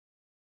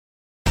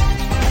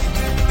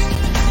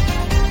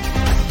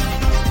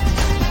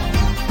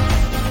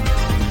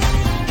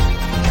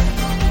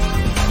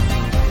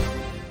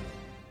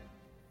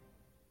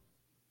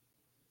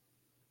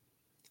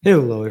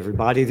Hello,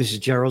 everybody. This is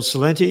Gerald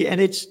Salenti, and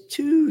it's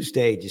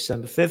Tuesday,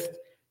 December 5th,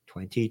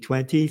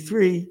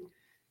 2023.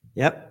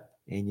 Yep,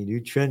 and your new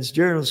Trends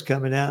Journal's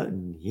coming out,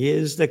 and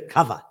here's the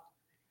cover.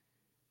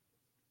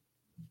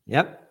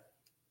 Yep.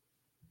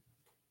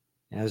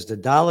 As the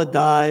dollar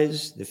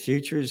dies, the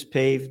future is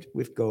paved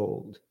with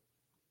gold.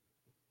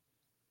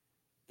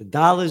 The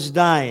dollar's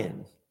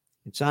dying.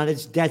 It's on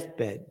its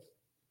deathbed.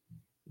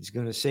 It's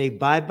going to say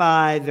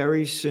bye-bye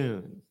very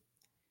soon.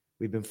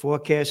 We've been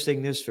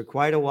forecasting this for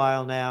quite a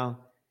while now,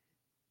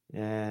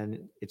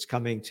 and it's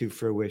coming to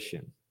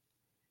fruition.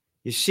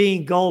 You're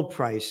seeing gold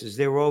prices.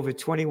 They were over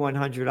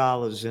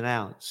 $2,100 an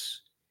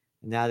ounce.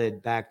 And now they're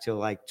back to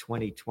like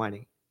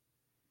 2020.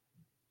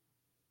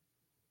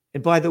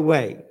 And by the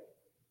way,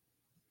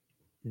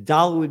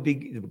 gold would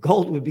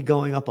be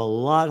going up a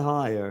lot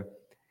higher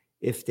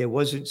if there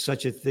wasn't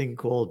such a thing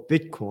called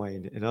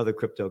Bitcoin and other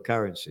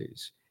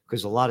cryptocurrencies,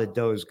 because a lot of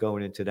dough is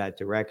going into that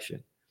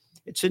direction.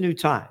 It's a new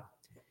time.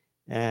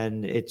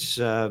 And it's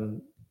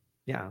for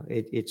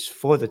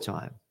the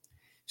time.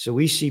 So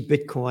we see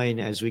Bitcoin,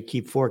 as we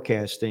keep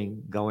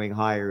forecasting, going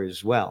higher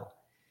as well.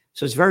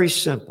 So it's very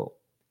simple.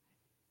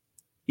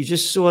 You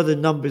just saw the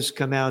numbers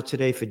come out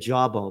today for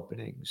job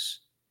openings.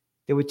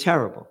 They were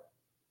terrible.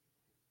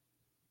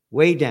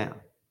 Way down.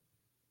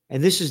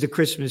 And this is the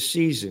Christmas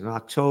season.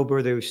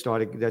 October, they were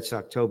starting, that's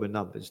October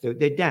numbers.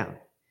 They're down.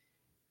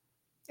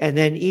 And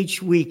then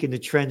each week in the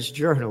Trends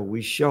Journal,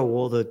 we show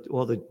all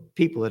the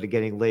people that are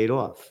getting laid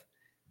off.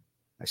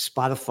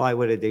 Spotify,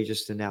 what did they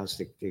just announce?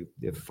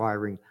 They're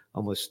firing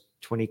almost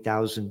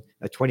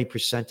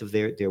 20% of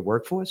their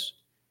workforce.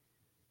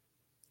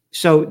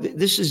 So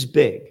this is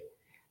big.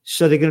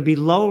 So they're going to be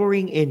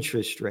lowering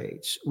interest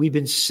rates. We've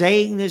been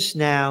saying this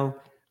now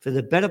for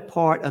the better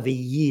part of a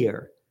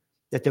year,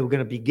 that they were going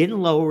to begin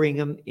lowering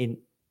them in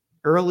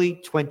early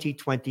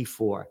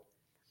 2024.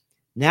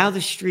 Now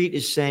the street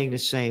is saying the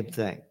same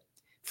thing.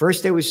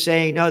 First they were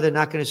saying, no, they're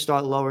not going to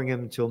start lowering them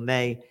until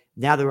May.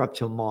 Now they're up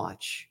till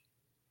March.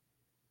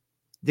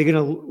 They're going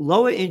to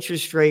lower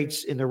interest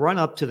rates in the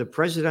run-up to the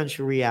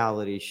presidential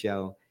reality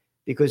show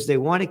because they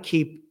want to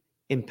keep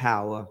in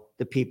power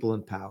the people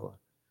in power.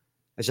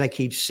 As I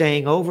keep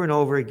saying over and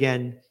over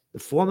again, the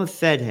former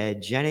Fed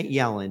head, Janet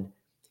Yellen,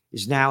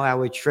 is now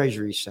our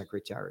Treasury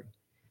Secretary.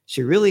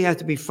 So you really have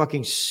to be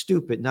fucking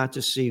stupid not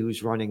to see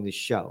who's running the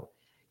show.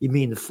 You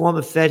mean the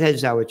former Fed head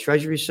is our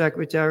Treasury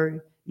Secretary?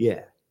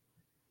 Yeah.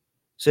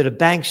 So the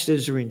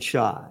banksters are in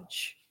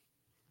charge.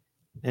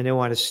 And they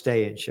want to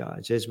stay in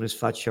charge. Es mis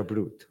faccia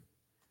brut.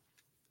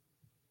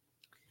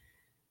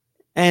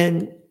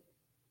 And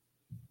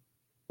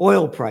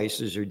oil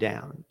prices are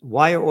down.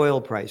 Why are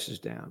oil prices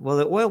down? Well,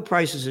 the oil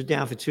prices are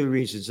down for two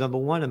reasons. Number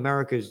one,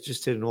 America has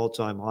just hit an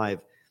all-time high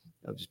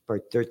of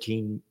about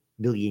 13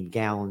 million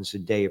gallons a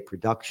day of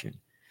production.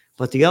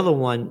 But the other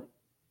one,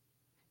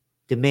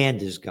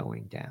 demand is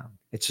going down.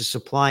 It's a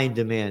supply and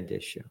demand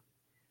issue.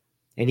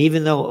 And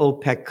even though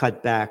OPEC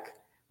cut back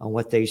on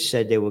what they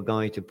said they were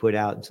going to put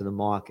out into the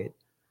market,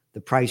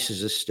 the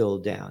prices are still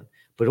down.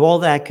 But all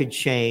that could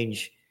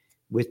change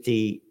with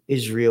the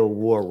Israel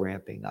war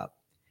ramping up.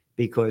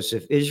 Because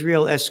if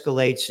Israel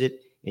escalates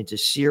it into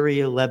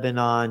Syria,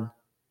 Lebanon,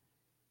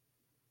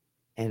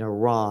 and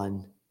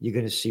Iran, you're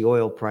going to see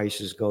oil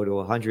prices go to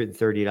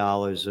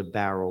 $130 a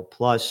barrel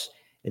plus,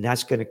 and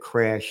that's going to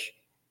crash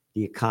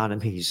the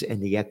economies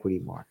and the equity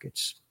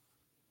markets.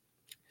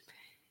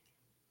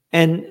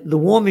 And the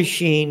war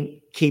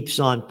machine keeps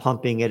on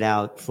pumping it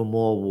out for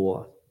more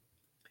war.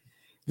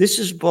 This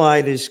is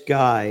by this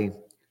guy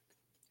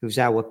who's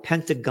our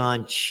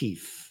Pentagon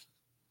chief,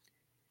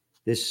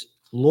 this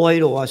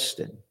Lloyd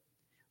Austin.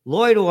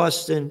 Lloyd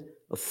Austin,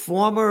 a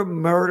former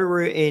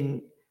murderer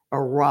in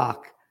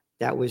Iraq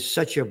that was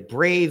such a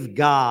brave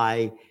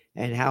guy,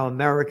 and how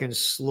Americans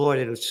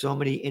slaughtered so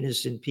many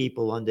innocent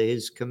people under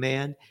his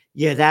command.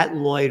 Yeah, that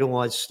Lloyd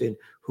Austin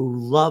who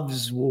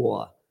loves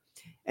war.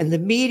 And the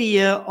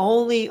media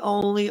only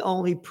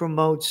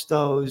promotes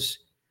those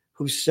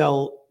who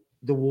sell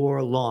the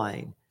war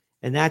line.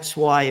 And that's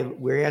why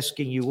we're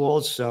asking you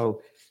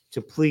also to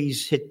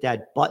please hit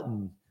that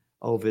button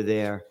over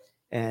there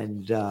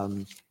and,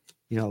 to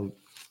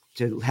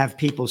have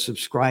people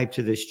subscribe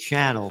to this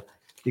channel,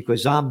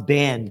 because I'm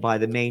banned by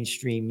the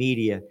mainstream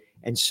media,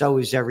 and so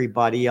is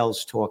everybody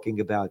else talking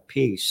about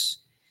peace.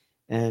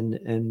 And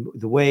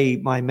the way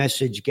my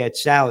message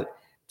gets out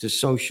to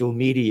social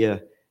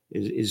media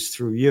is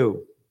through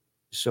you.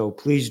 So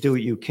please do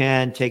what you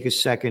can. Take a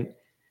second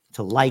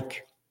to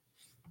like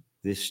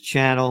this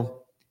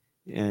channel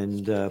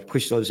and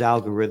push those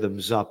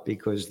algorithms up,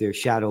 because they're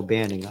shadow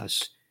banning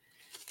us.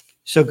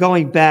 So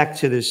going back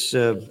to this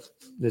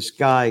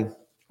guy,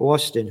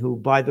 Austin, who,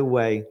 by the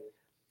way,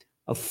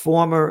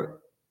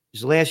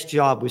 his last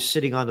job was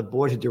sitting on the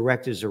board of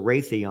directors of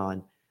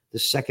Raytheon, the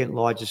second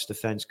largest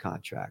defense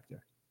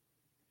contractor.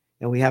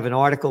 And we have an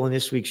article in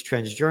this week's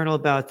Trends Journal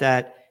about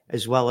that,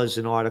 as well as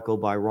an article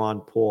by Ron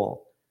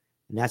Paul.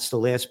 And that's the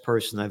last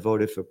person I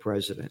voted for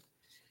president.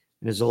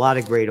 And there's a lot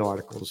of great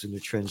articles in the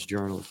Trends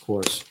Journal, of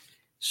course.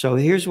 So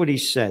here's what he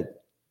said.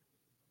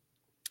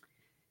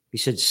 He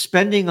said,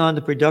 spending on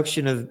the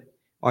production of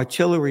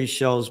artillery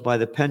shells by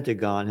the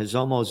Pentagon has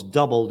almost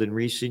doubled in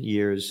recent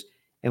years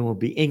and will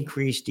be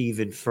increased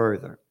even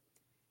further.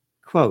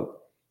 Quote,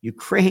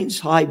 Ukraine's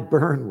high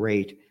burn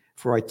rate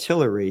for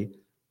artillery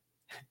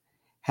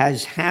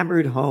has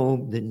hammered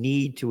home the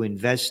need to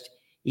invest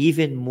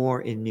even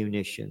more in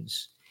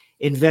munitions.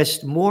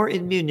 Invest more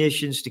in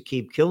munitions to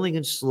keep killing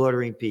and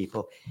slaughtering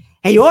people.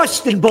 Hey,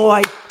 Austin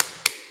boy,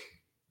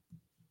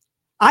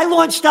 I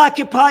launched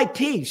Occupy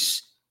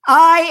Peace.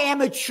 I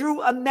am a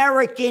true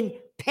American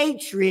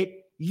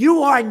patriot.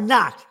 You are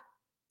not.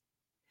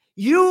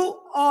 You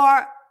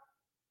are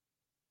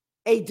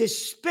a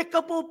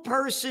despicable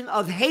person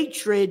of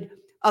hatred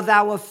of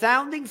our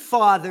founding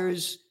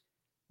fathers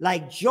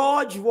like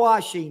George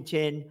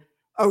Washington,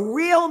 a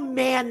real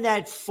man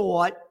that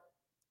fought,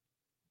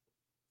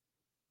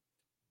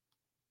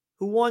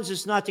 who warns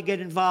us not to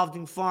get involved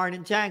in foreign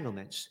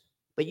entanglements.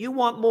 But you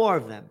want more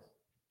of them.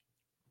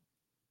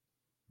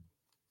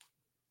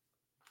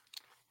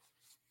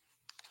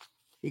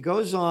 He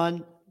goes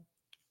on,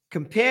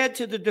 compared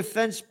to the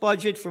defense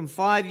budget from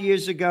 5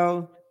 years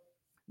ago,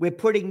 we're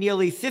putting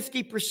nearly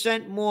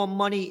 50% more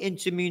money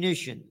into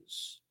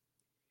munitions.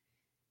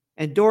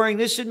 And during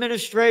this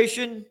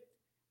administration,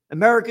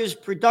 America's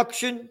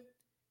production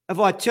of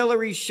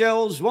artillery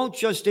shells won't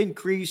just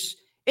increase,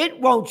 it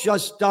won't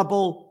just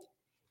double,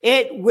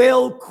 it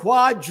will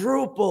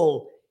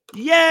quadruple.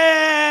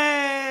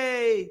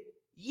 Yay!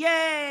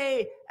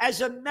 Yay!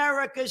 As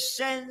America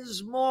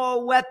sends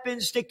more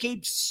weapons to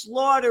keep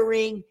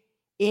slaughtering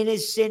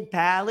innocent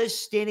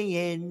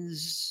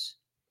Palestinians.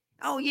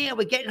 Oh, yeah,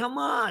 we're getting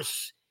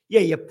Hamas.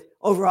 Yeah,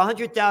 over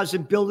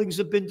 100,000 buildings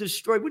have been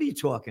destroyed. What are you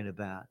talking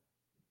about?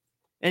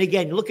 And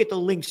again, look at the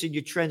links in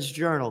your Trends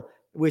Journal.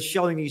 We're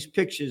showing these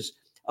pictures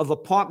of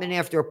apartment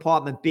after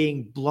apartment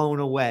being blown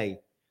away.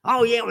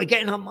 Oh, yeah, we're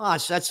getting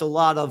Hamas. That's a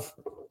lot of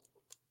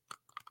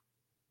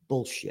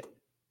bullshit.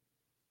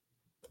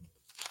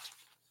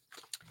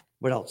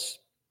 What else?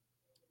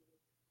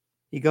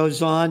 He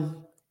goes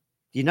on,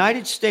 the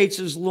United States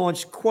has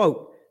launched,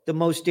 quote, the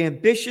most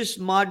ambitious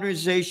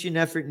modernization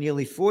effort in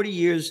nearly 40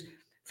 years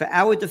for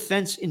our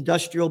defense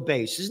industrial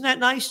base. Isn't that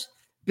nice?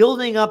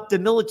 Building up the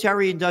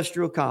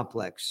military-industrial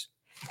complex.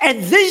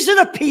 And these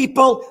are the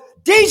people,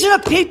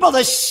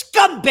 the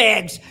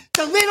scumbags,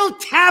 the little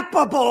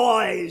Tapper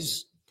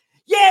boys.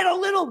 Yeah,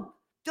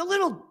 the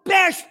little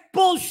bash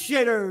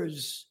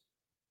bullshitters.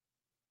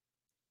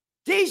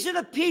 These are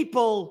the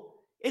people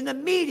in the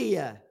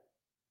media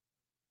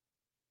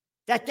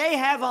that they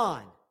have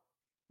on.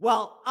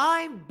 Well,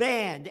 I'm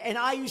banned, and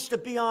I used to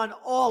be on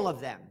all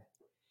of them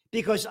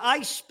because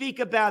I speak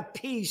about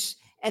peace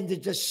and the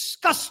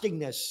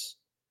disgustingness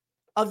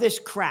of this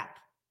crap.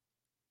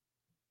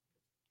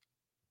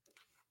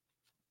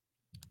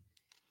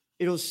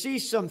 It'll see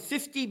some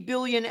 $50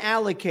 billion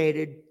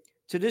allocated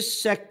to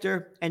this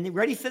sector, and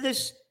ready for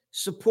this?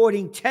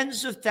 Supporting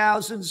tens of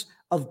thousands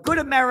of good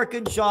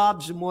American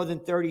jobs in more than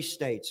 30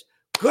 states.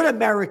 Good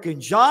American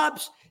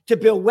jobs to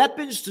build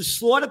weapons to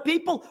slaughter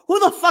people? Who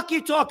the fuck are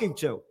you talking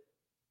to?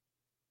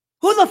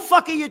 Who the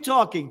fuck are you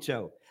talking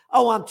to?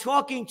 Oh, I'm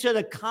talking to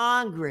the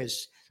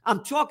Congress.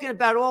 I'm talking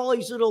about all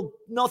these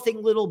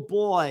nothing little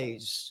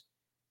boys.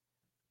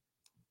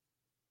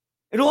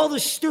 And all the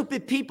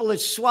stupid people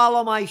that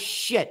swallow my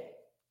shit.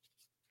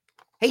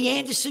 Hey,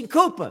 Anderson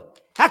Cooper,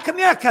 how come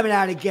you're coming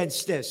out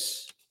against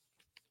this?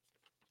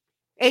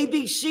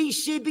 ABC,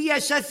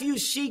 CBS,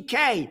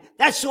 FUCK,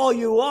 that's all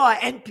you are.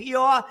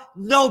 NPR,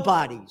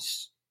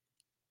 nobodies.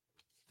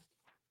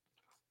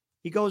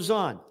 He goes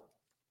on.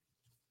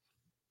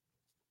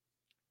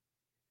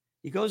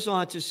 He goes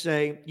on to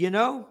say,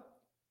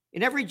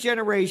 in every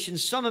generation,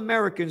 some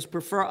Americans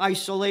prefer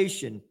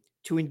isolation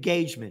to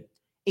engagement.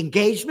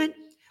 Engagement?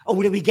 Oh,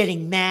 what are we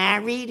getting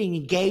married and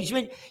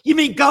engagement? You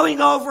mean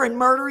going over and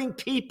murdering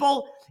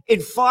people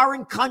in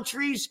foreign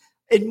countries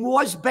in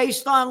wars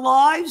based on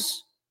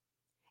lies?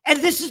 And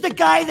this is the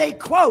guy they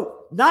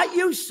quote, not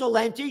you,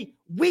 Salenti.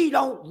 We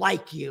don't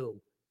like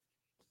you.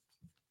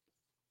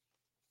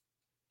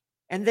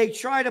 And they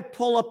try to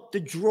pull up the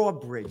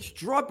drawbridge.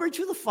 Drawbridge?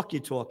 Who the fuck are you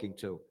talking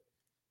to?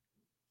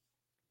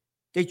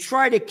 They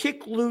try to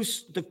kick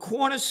loose the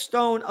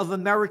cornerstone of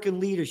American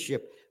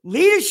leadership.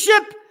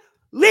 Leadership?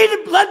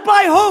 Led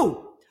by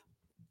who?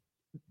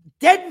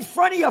 Dead in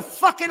front of your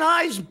fucking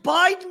eyes,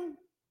 Biden?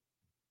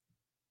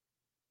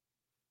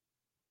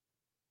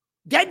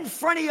 Dead in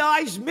front of your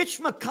eyes, Mitch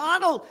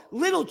McConnell?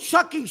 Little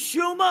Chucky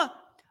Schumer?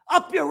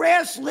 Up your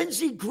ass,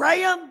 Lindsey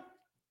Graham?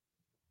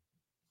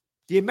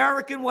 The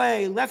American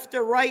way, left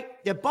or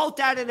right, they're both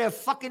out of their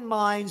fucking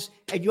minds,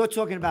 and you're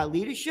talking about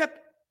leadership?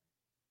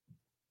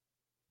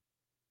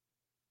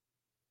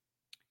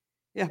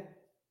 Yeah,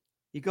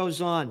 he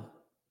goes on.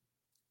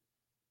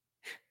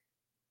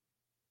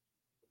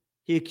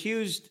 He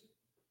accused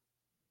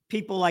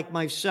people like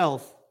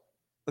myself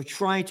of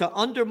trying to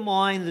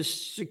undermine the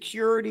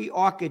security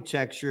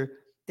architecture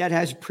that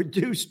has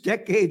produced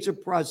decades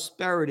of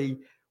prosperity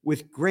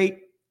with great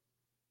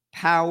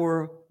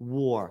power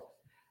war.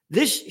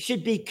 This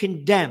should be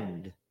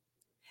condemned.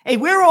 Hey,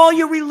 where are all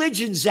your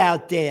religions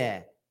out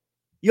there?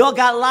 You all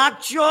got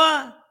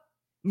lockjaw?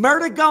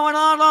 Murder going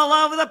on all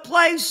over the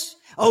place?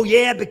 Oh,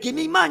 yeah, but give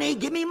me money.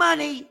 Give me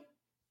money.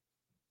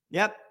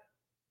 Yep.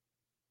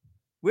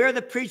 Where are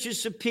the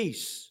preachers of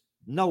peace?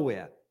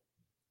 Nowhere.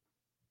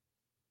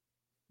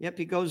 Yep,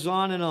 he goes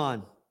on and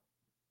on.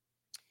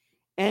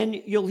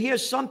 And you'll hear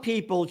some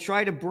people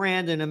try to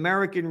brand an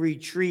American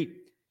retreat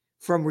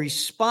from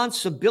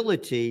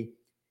responsibility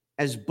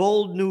as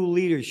bold new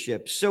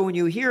leadership. So when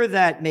you hear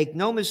that, make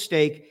no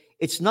mistake,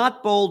 it's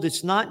not bold,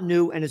 it's not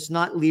new, and it's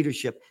not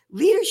leadership.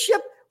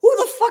 Leadership? Who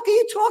the fuck are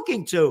you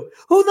talking to?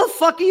 Who the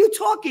fuck are you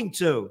talking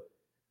to?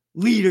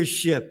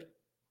 Leadership.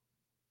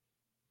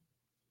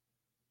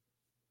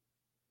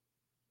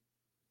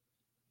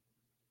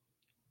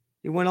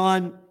 He went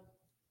on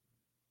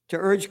to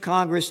urge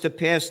Congress to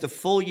pass the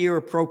full-year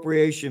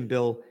appropriation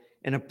bill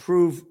and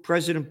approve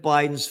President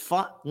Biden's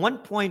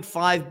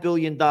 $1.5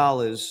 billion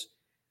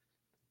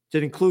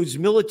that includes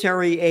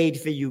military aid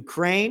for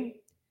Ukraine,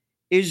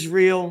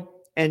 Israel,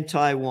 and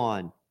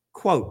Taiwan.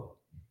 Quote,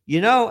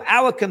 you know,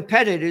 our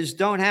competitors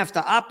don't have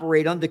to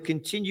operate under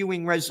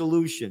continuing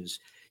resolutions.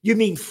 You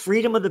mean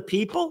freedom of the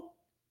people?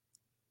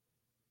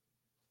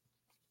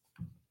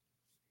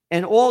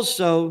 And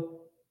also,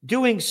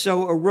 doing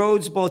so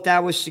erodes both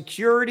our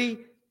security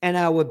and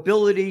our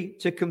ability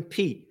to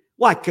compete.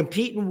 What,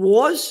 compete in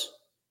wars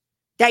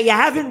that you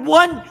haven't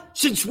won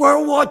since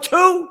World War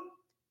II?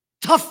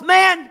 Tough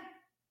man.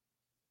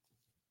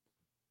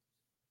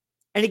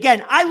 And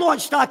again, I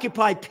launched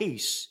Occupy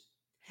Peace,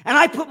 and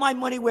I put my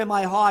money where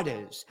my heart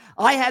is.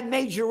 I have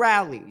major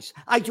rallies.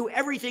 I do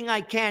everything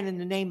I can in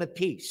the name of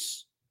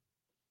peace.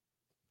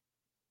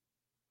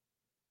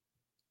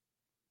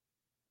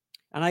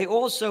 And I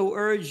also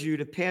urge you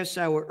to pass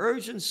our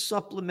urgent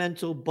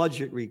supplemental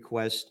budget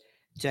request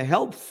to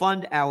help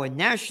fund our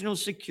national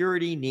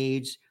security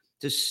needs,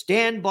 to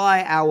stand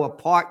by our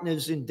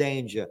partners in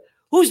danger.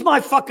 Who's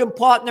my fucking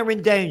partner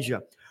in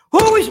danger?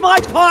 Who is my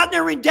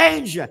partner in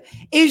danger?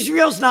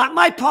 Israel's not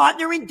my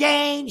partner in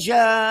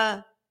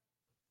danger.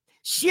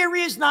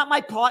 Syria's not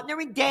my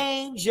partner in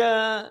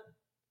danger.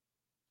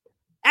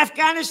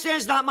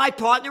 Afghanistan's not my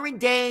partner in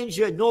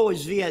danger, nor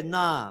is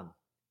Vietnam.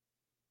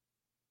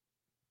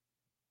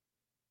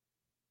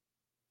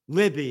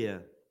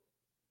 Libya,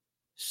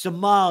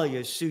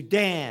 Somalia,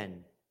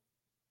 Sudan,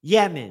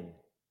 Yemen.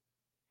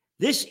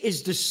 This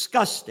is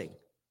disgusting.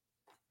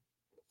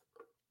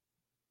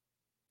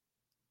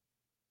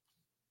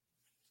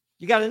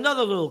 You got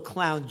another little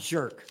clown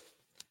jerk.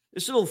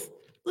 This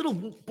little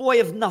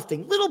boy of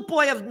nothing.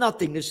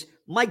 This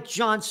Mike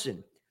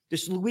Johnson,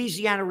 this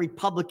Louisiana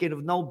Republican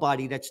of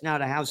nobody that's now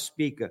the House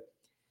Speaker.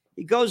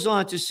 He goes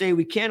on to say,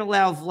 we can't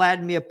allow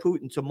Vladimir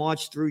Putin to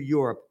march through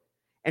Europe,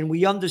 and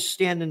we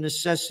understand the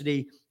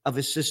necessity of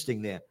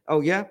assisting there.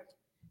 Oh, yeah?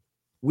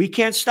 We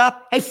can't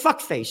stop? Hey,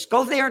 fuckface,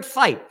 go there and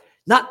fight.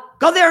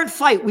 Go there and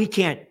fight. We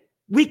can't.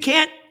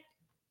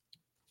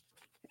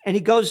 And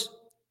he goes,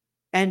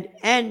 and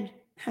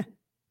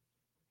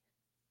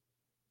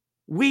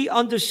we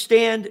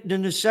understand the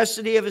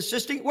necessity of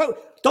assisting. Well,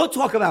 don't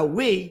talk about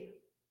we.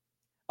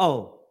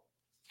 Oh.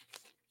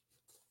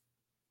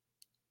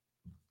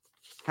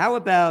 How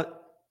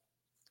about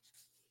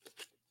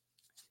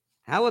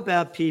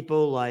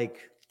people like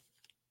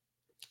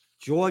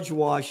George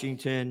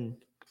Washington?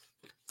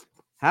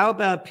 How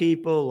about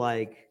people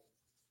like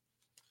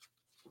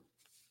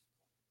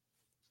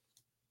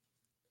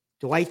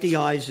Dwight D.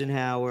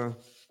 Eisenhower,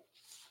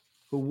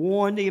 who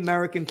warned the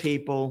American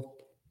people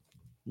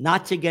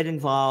not to get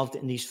involved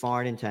in these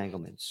foreign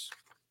entanglements?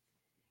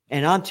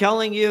 And I'm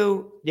telling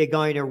you, they're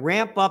going to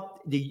ramp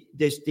up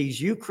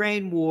these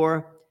Ukraine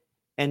war,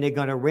 and they're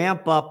going to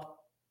ramp up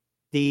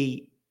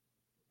the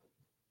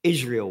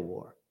Israel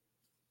war.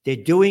 They're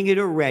doing it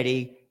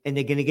already, and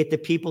they're going to get the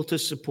people to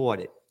support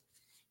it.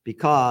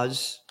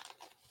 Because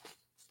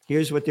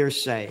here's what they're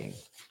saying.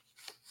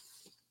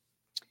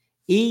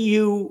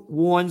 EU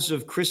warns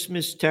of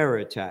Christmas terror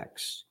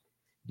attacks.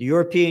 The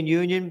European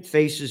Union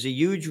faces a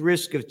huge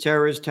risk of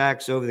terrorist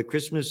attacks over the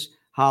Christmas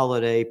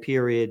holiday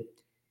period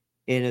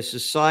in a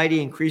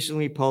society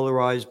increasingly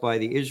polarized by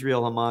the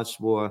Israel-Hamas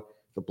war,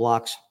 the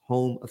bloc's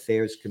Home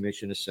Affairs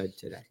Commissioner said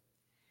today.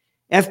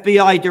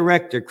 FBI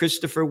Director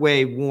Christopher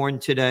Wray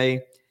warned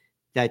today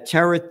that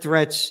terror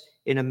threats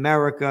in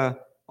America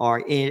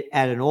are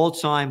at an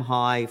all-time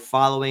high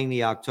following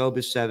the October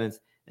 7th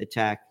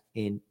attack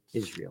in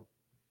Israel.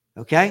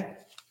 Okay?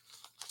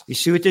 You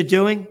see what they're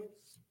doing?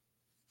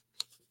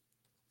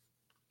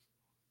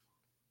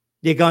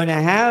 They're going to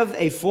have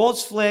a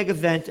false flag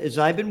event, as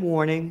I've been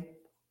warning.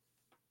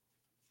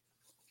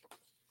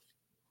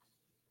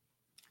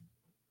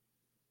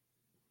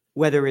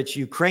 Whether it's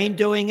Ukraine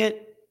doing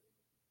it,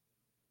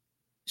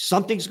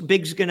 something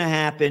big's going to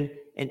happen,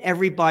 and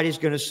everybody's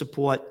going to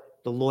support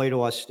the Lloyd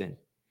Austin.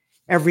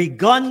 Every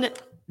gun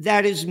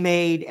that is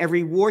made,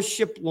 every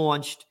warship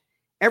launched,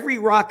 every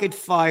rocket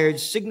fired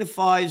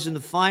signifies in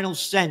the final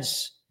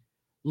sense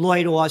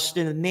Lloyd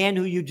Austin, a man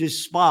who you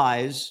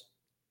despise.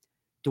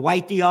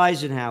 Dwight D.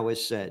 Eisenhower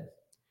said,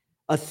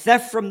 a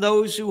theft from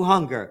those who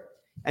hunger,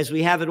 as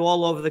we have it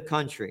all over the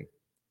country,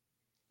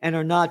 and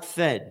are not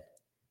fed,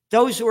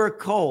 those who are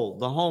cold,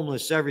 the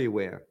homeless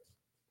everywhere,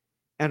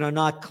 and are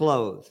not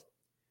clothed.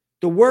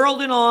 The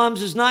world in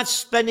arms is not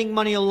spending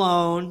money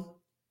alone.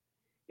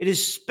 It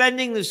is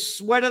spending the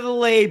sweat of the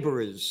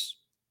laborers,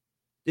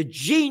 the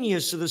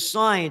genius of the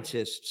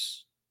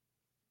scientists,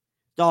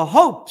 the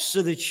hopes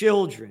of the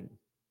children.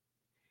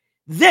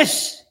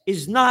 This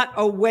is not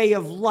a way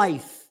of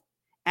life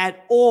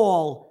at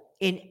all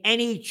in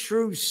any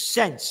true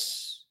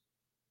sense.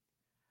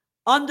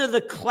 Under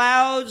the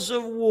clouds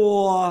of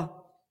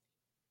war,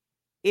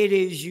 it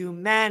is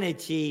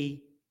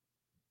humanity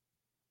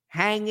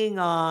hanging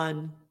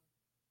on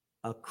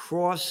a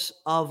cross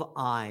of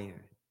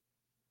iron.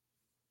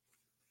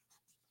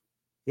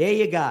 There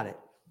you got it.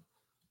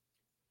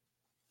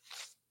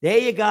 There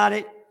you got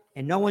it,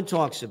 and no one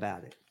talks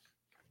about it.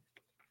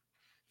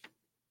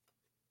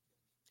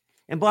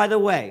 And by the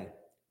way,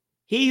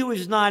 he who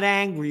is not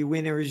angry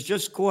when there is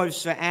just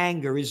cause for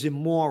anger is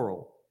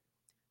immoral.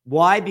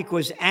 Why?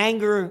 Because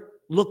anger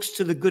looks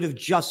to the good of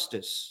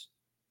justice.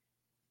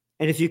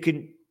 And if you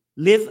can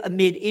live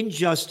amid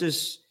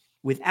injustice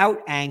without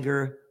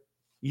anger,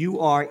 you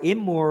are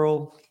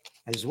immoral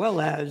as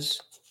well as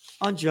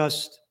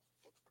unjust.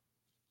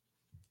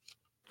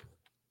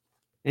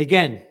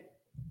 Again,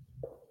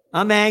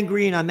 I'm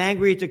angry, and I'm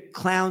angry at the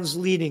clowns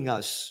leading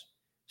us.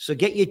 So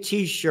get your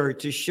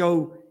T-shirt to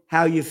show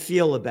how you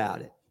feel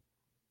about it.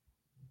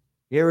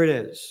 Here it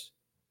is.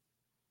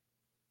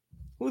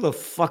 Who the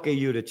fuck are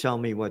you to tell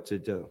me what to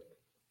do?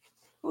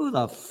 Who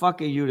the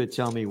fuck are you to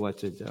tell me what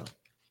to do?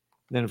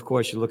 Then, of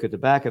course, you look at the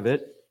back of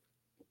it,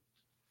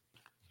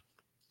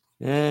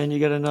 and you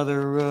get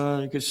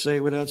another, you could say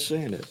it without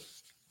saying it.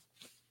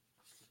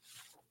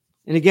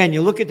 And again,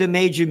 you look at the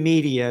major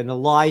media and the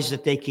lies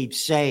that they keep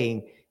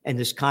saying, and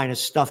this kind of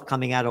stuff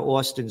coming out of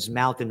Austin's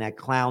mouth and that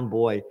clown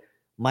boy,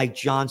 Mike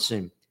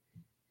Johnson.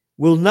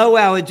 We'll know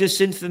our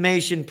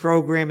disinformation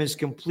program is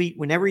complete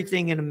when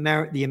everything in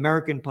the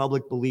American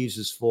public believes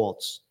is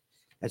false.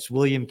 That's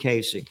William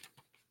Casey.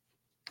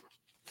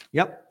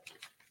 Yep.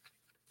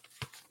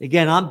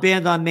 Again, I'm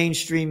banned on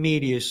mainstream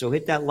media, so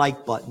hit that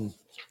like button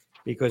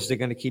because they're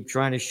going to keep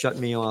trying to shut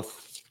me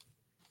off.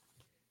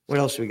 What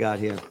else we got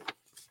here?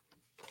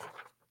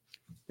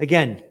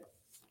 Again,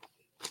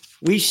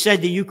 we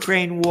said the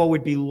Ukraine war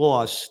would be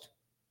lost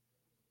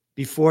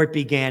before it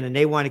began, and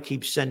they want to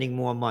keep sending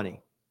more money.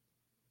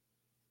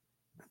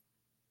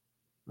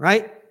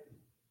 Right?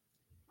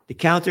 The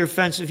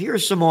counteroffensive. Here are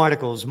some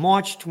articles.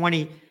 March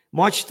 30th,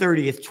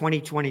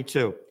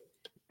 2022.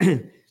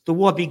 The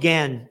war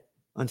began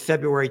on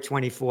February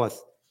 24th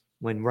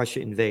when Russia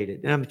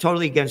invaded. And I'm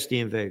totally against the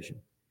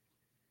invasion.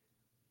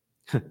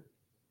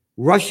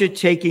 Russia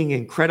taking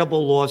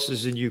incredible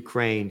losses in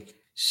Ukraine,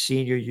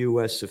 senior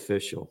U.S.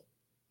 official.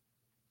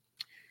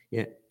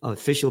 Yeah,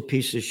 official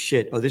piece of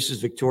shit. Oh, this is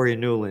Victoria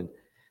Nuland.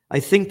 I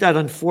think that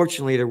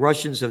unfortunately the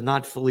Russians have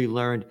not fully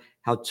learned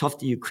how tough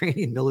the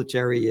Ukrainian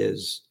military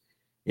is.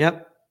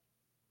 Yep.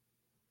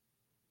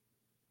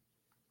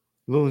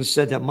 Nuland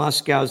said that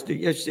Moscow's,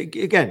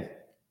 again,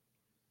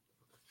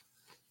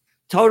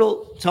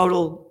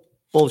 total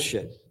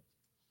bullshit.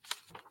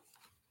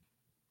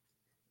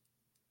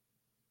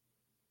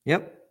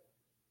 Yep.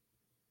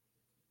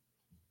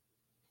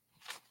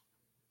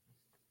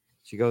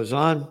 She goes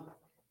on.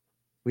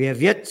 We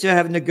have yet to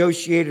have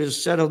negotiated a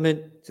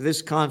settlement to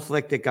this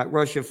conflict that got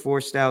Russia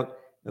forced out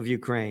of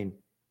Ukraine,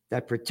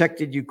 that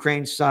protected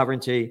Ukraine's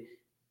sovereignty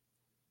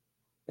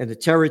and the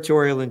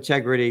territorial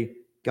integrity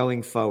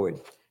going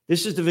forward.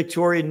 This is the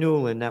Victoria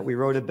Nuland that we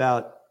wrote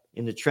about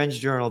in the Trends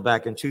Journal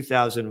back in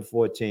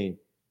 2014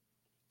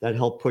 that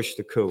helped push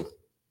the coup.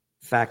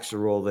 Facts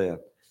are all there.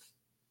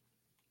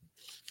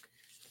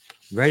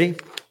 Ready?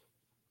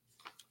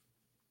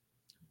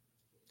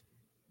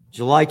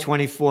 July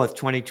 24th,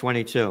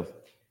 2022.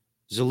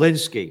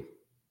 Zelensky,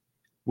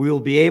 we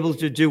will be able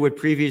to do what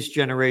previous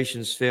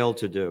generations failed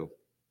to do.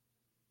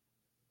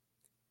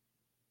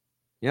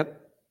 Yep.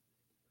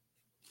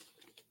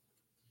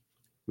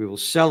 We will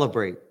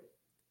celebrate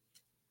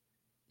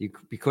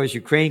because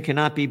Ukraine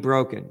cannot be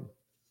broken.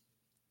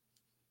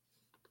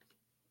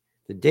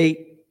 The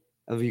date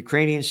of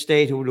Ukrainian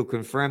statehood will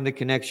confirm the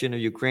connection of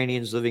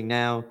Ukrainians living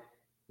now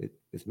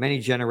with many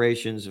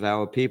generations of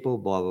our people,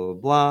 blah, blah,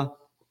 blah, blah.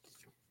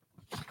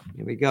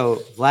 Here we go.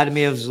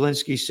 Vladimir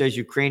Zelensky says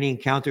Ukrainian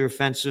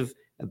counteroffensive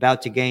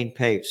about to gain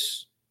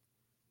pace.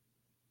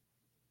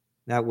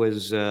 That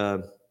was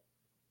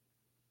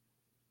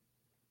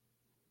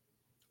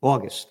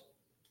August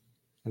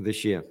of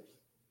this year.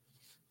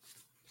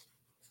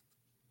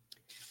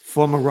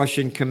 Former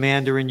Russian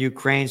commander in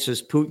Ukraine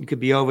says Putin could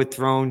be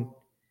overthrown.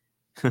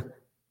 That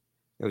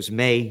was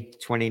May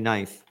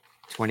 29th,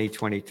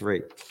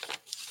 2023.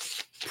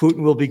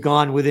 Putin will be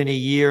gone within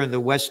a year, and the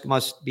West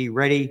must be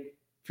ready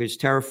for his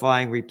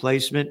terrifying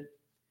replacement,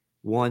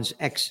 warns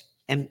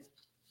ex-MI6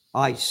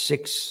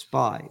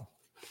 spy.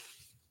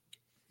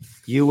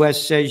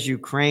 U.S. says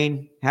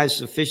Ukraine has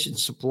sufficient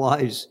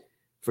supplies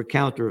for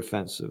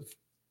counteroffensive.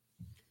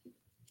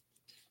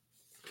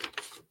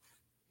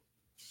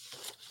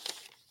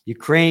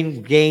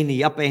 Ukraine gained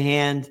the upper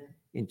hand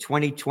in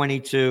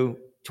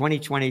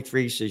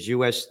 2023, says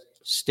U.S.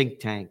 think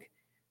tank,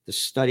 the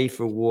Study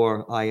for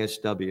War,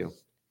 ISW,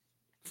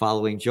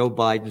 following Joe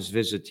Biden's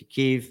visit to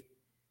Kyiv.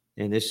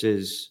 And this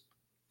is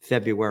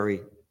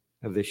February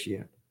of this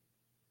year.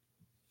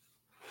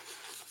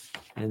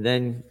 And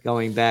then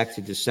going back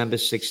to December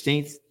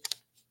 16th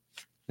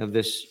of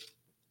this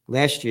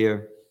last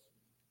year,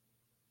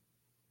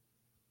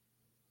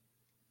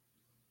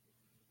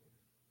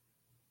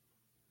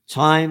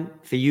 time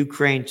for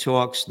Ukraine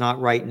talks, not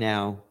right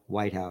now,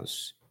 White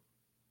House.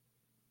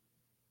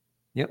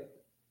 Yep.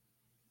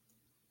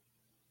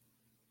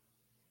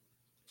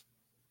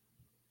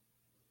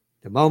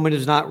 The moment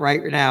is not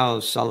right now,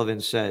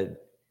 Sullivan said.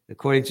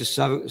 According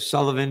to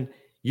Sullivan,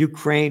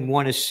 Ukraine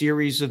won a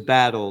series of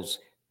battles,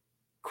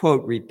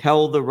 quote,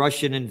 repelled the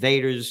Russian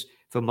invaders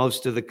for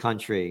most of the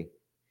country,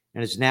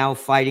 and is now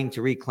fighting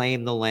to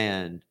reclaim the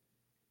land.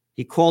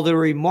 He called it a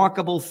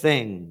remarkable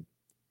thing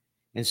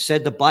and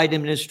said the Biden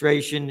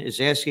administration is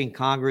asking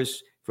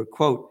Congress for,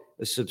 quote,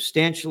 a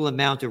substantial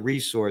amount of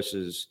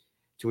resources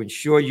to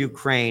ensure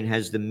Ukraine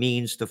has the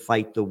means to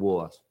fight the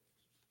war.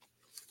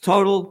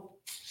 Total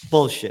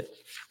bullshit.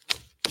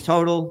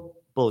 Total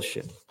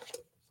bullshit.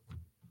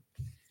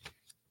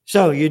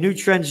 So your new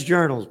Trends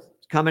Journal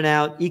coming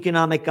out,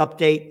 economic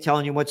update,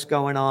 telling you what's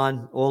going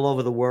on all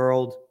over the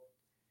world,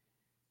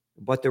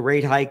 what the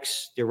rate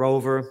hikes, they're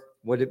over,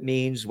 what it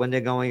means, when they're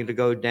going to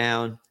go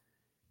down.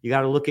 You got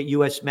to look at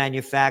U.S.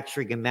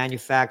 manufacturing and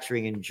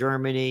manufacturing in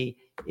Germany,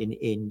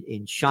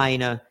 in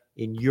China,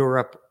 in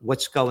Europe,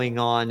 what's going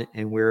on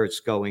and where it's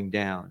going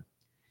down.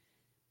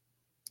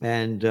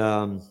 And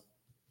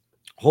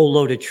whole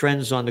load of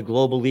trends on the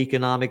global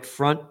economic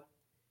front.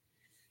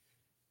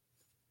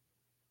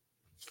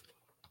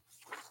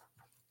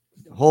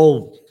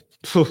 Whole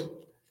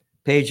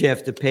page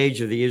after page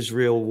of the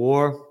Israel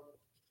war.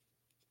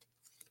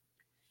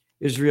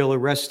 Israel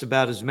arrests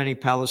about as many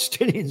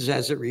Palestinians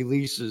as it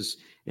releases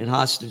in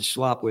hostage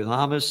swap with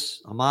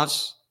Hamas.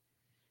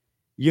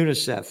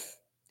 UNICEF.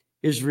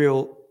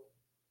 Israel's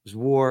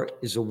war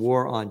is a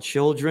war on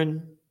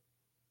children.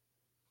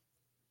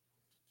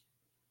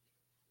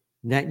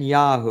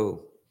 Netanyahu.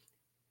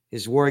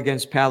 His war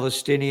against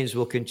Palestinians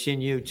will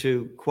continue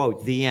to,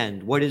 quote, the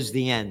end. What is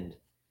the end?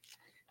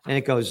 And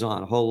it goes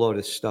on, a whole load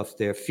of stuff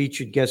there.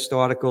 Featured guest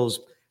articles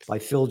by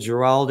Phil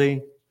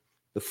Giraldi,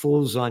 The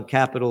Fools on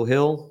Capitol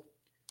Hill.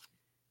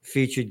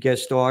 Featured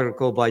guest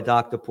article by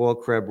Dr. Paul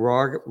Craig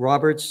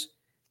Roberts.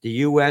 The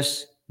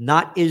U.S.,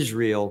 not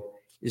Israel,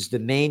 is the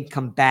main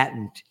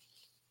combatant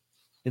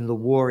in the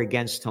war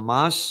against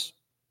Hamas.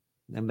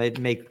 That may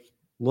make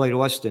Lloyd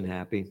Austin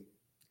happy.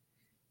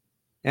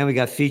 And we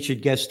got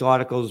featured guest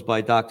articles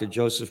by Dr.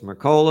 Joseph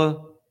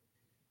Mercola.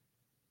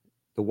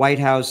 The White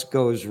House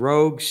goes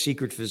rogue,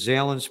 secret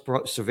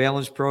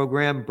surveillance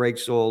program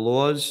breaks all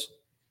laws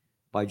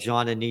by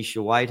John and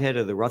Nisha Whitehead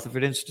of the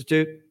Rutherford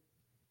Institute.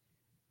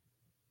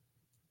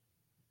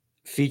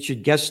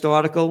 Featured guest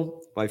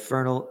article by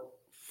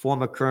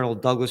former Colonel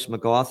Douglas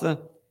MacArthur,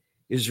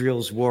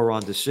 Israel's War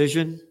on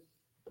Decision.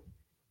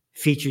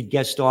 Featured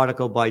guest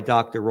article by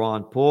Dr.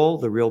 Ron Paul,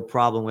 The Real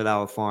Problem with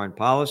Our Foreign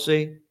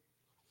Policy.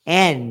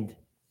 And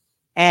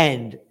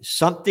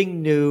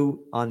something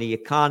new on the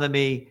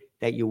economy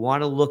that you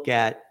want to look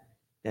at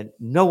that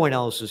no one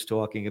else is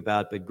talking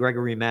about but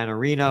Gregory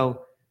Mannarino,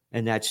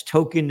 and that's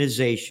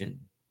tokenization.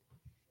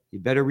 You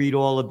better read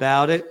all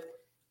about it.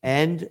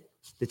 And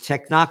the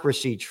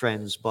technocracy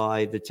trends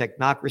by the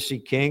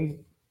technocracy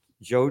king,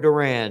 Joe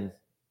Duran.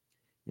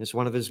 It's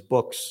one of his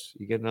books.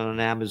 You get it on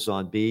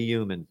Amazon, Be a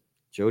Human,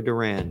 Joe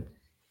Duran.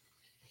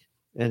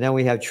 And then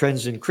we have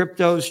trends in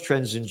cryptos,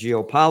 trends in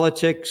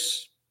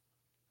geopolitics.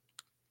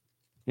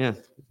 Yeah,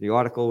 the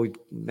article we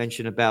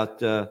mentioned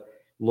about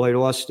Lloyd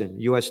Austin,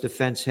 U.S.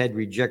 defense head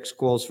rejects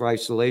calls for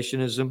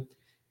isolationism,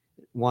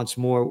 wants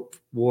more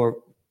war.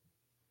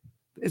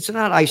 It's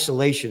not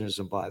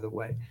isolationism, by the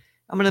way.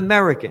 I'm an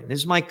American. This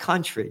is my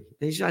country.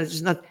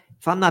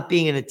 If I'm not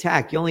being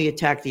attacked, you only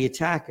attack the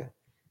attacker.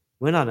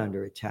 We're not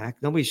under attack.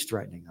 Nobody's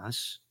threatening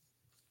us.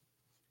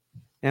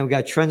 And we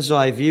got Trends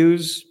Eye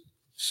Views,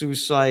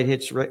 suicide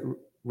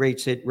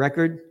rates hit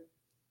record.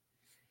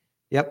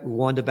 Yep, we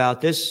warned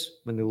about this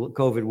when the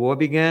COVID war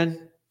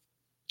began.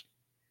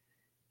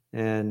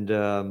 And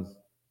on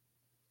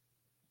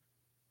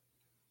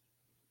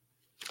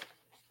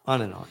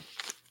and on.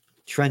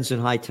 Trends in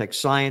High-Tech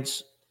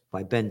Science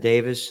by Ben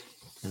Davis.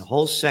 And a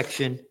whole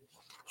section,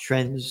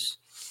 Trends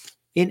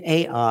in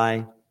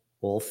AI,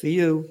 all for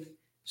you.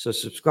 So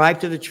subscribe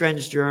to the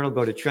Trends Journal.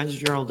 Go to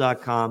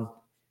trendsjournal.com,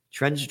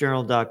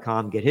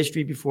 trendsjournal.com. Get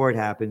history before it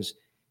happens.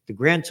 The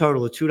grand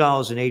total of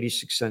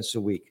 $2.86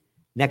 a week.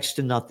 Next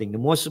to nothing. The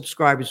more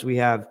subscribers we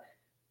have,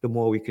 the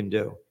more we can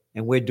do.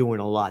 And we're doing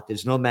a lot.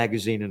 There's no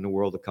magazine in the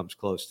world that comes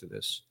close to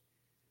this.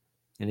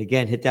 And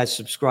again, hit that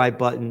subscribe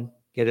button.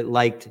 Get it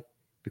liked,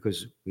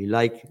 because we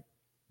like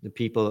the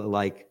people that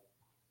like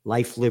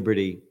life,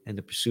 liberty, and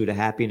the pursuit of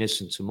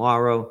happiness. And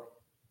tomorrow,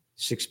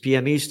 6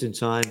 p.m. Eastern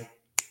Time,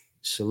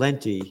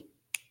 Salenti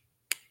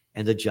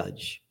and the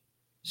Judge.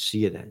 See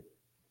you then.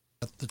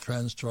 At the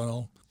Trends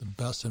Journal, the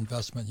best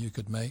investment you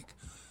could make,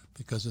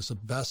 because it's the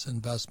best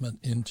investment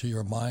into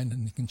your mind,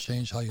 and it can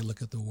change how you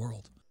look at the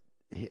world.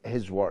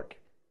 His work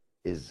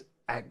is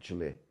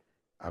actually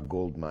a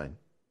gold mine.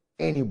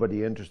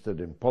 Anybody interested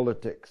in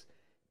politics,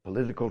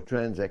 political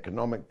trends,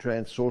 economic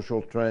trends,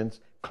 social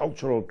trends,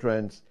 cultural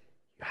trends,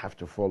 you have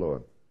to follow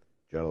him,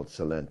 Gerald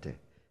Celente.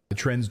 The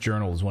Trends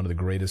Journal is one of the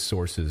greatest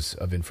sources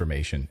of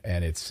information,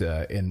 and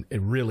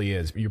it really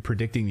is. You're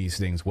predicting these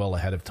things well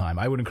ahead of time.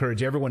 I would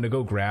encourage everyone to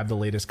go grab the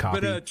latest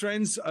copy. But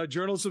Trends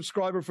Journal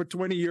subscriber for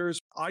 20 years.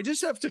 I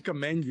just have to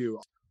commend you.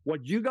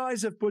 What you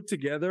guys have put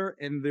together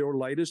in your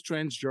latest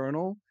Trends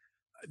Journal,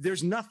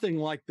 there's nothing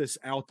like this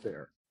out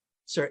there.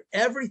 Sir,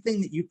 everything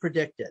that you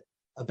predicted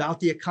about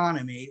the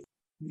economy,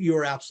 you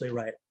were absolutely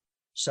right.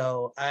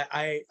 So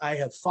I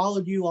have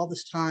followed you all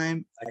this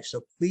time.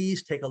 So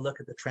please take a look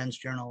at the Trends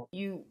Journal.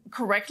 You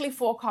correctly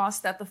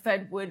forecast that the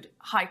Fed would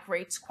hike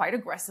rates quite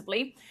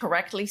aggressively,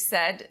 correctly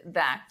said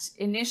that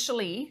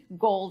initially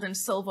gold and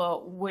silver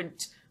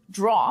would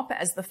drop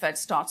as the Fed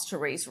starts to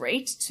raise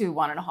rates to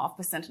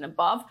 1.5% and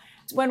above.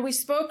 When we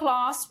spoke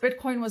last,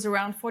 Bitcoin was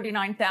around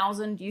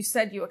 49,000. You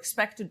said you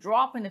expect to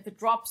drop, and if it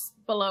drops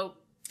below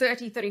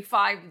 30,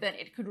 35, then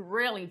it could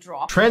really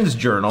drop. Trends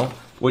Journal,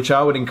 which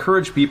I would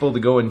encourage people to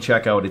go and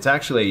check out. It's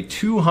actually a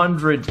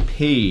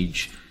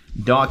 200-page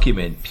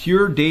document,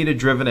 pure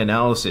data-driven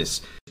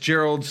analysis.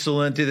 Gerald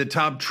Celente, the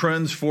top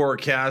trends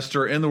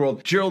forecaster in the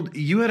world. Gerald,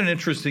 you had an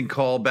interesting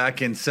call back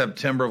in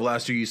September of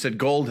last year. You said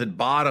gold had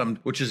bottomed,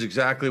 which is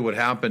exactly what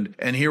happened.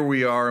 And here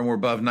we are, and we're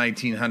above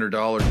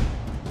 $1,900.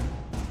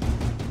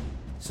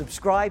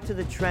 Subscribe to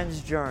the Trends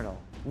Journal.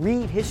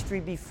 Read history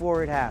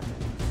before it happened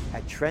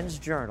at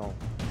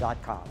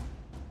trendsjournal.com.